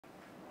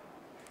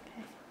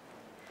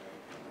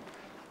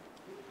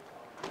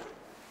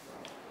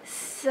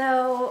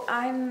So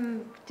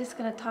I'm just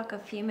going to talk a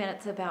few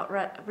minutes about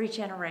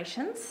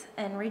Regenerations,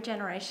 and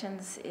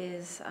Regenerations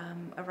is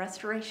a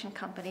restoration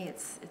company.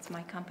 It's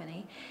my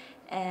company,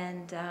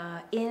 and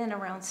in and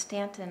around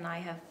Staunton I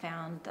have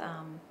found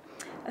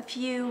a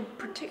few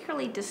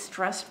particularly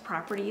distressed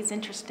properties,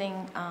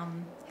 interesting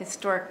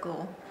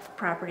historical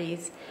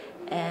properties,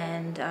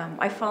 and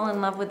I fall in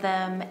love with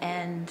them,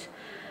 and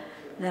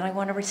then I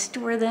want to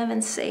restore them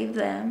and save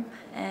them,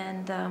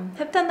 and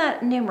have done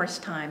that numerous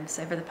times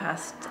over the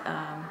past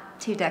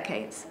 2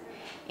 decades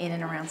in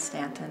and around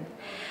Staunton.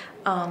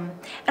 And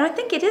I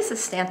think it is a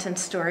Staunton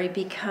story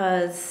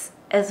because,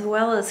 as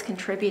well as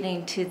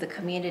contributing to the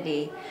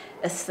community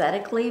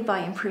aesthetically by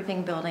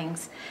improving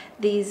buildings,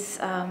 these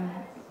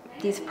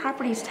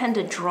properties tend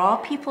to draw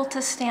people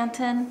to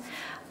Staunton.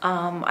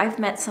 I've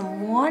met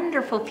some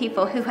wonderful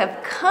people who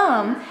have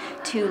come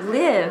to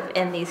live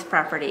in these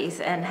properties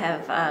and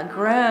have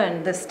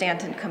grown the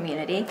Staunton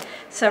community.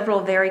 Several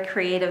very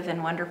creative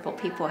and wonderful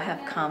people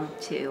have come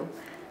to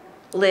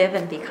live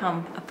and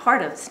become a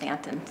part of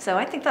Staunton. So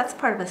I think that's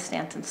part of a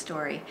Staunton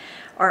story.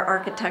 Our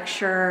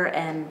architecture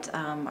and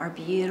our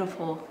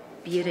beautiful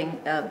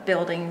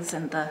buildings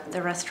and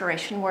the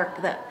restoration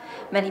work that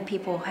many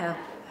people have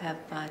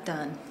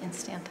done in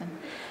Staunton.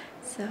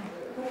 So,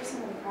 what are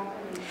some of the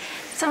properties?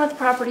 Some of the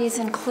properties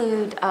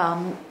include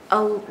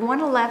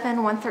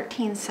 111,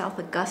 113 South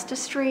Augusta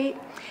Street,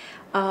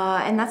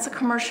 and that's a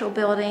commercial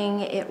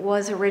building. It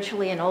was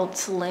originally an old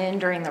saloon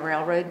during the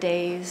railroad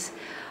days.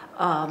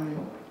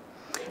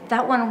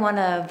 That one won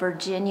a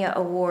Virginia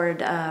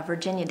award,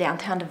 Virginia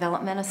Downtown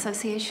Development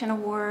Association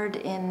award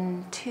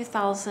in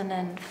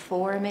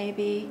 2004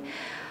 maybe.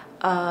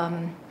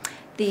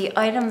 The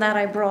item that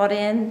I brought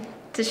in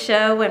to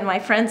show when my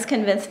friends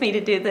convinced me to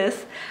do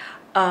this,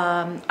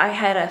 I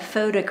had a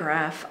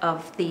photograph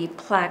of the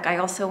plaque. I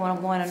also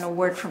won an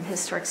award from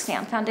Historic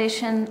Staunton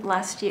Foundation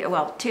last year,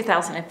 well,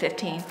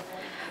 2015,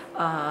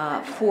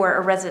 for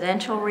a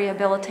residential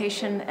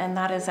rehabilitation, and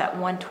that is at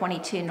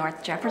 122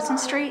 North Jefferson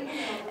Street.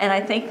 And I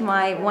think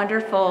my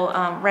wonderful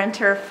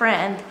renter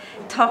friend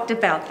talked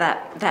about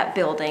that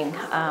building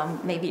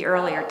maybe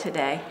earlier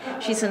today.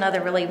 She's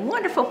another really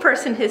wonderful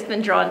person who's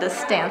been drawn to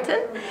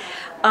Staunton.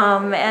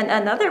 And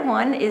another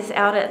one is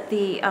out at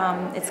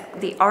it's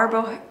the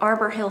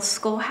Arbor Hill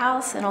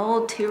Schoolhouse, an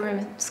old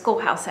 2-room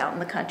schoolhouse out in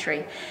the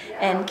country.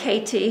 And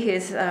Katie,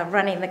 who's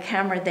running the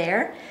camera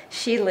there,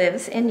 she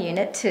lives in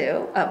Unit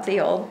 2 of the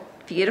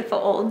beautiful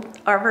old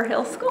Arbor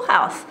Hill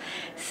Schoolhouse.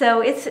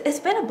 So it's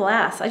been a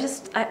blast.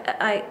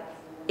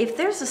 If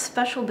there's a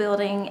special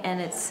building and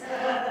it's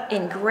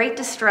in great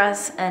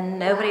distress and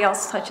nobody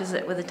else touches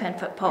it with a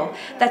 10-foot pole,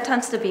 that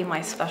tends to be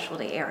my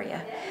specialty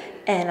area.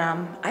 And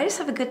I just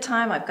have a good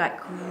time. I've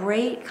got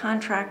great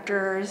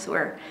contractors.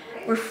 We're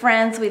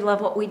friends. We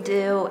love what we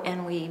do,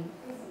 and we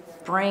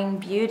bring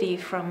beauty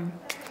from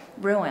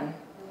ruin.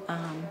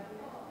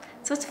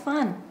 So it's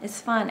fun. It's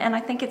fun, and I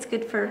think it's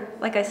good for,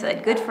 like I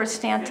said, good for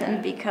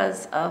Staunton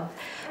because of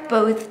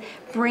both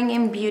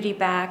bringing beauty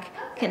back,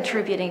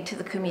 contributing to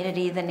the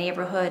community, the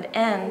neighborhood,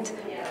 and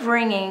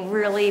bringing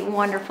really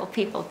wonderful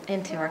people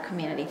into our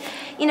community.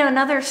 You know,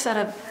 another set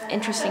of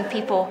interesting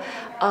people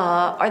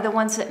are the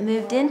ones that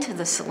moved into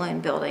the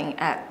saloon building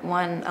at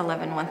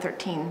 111,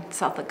 113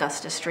 South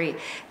Augusta Street.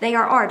 They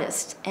are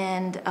artists,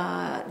 and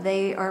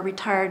they are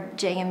retired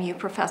JMU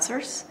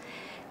professors,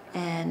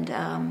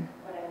 and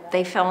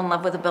they fell in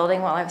love with the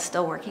building while I was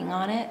still working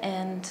on it,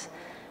 and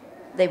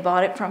they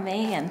bought it from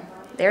me, and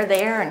they're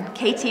there, and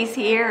Katie's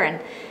here,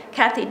 and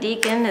Kathy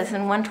Deacon is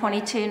in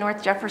 122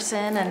 North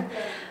Jefferson, and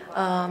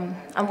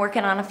I'm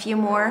working on a few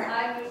more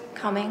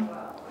coming.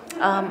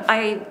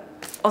 I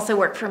also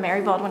work for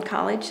Mary Baldwin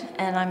College,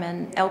 and I'm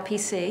in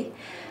LPC,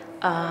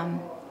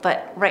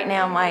 but right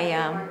now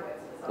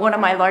one of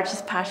my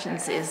largest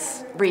passions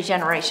is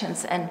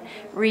regenerations and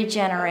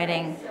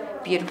regenerating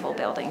beautiful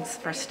buildings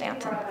for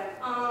Staunton,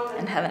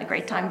 and having a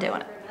great time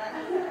doing it.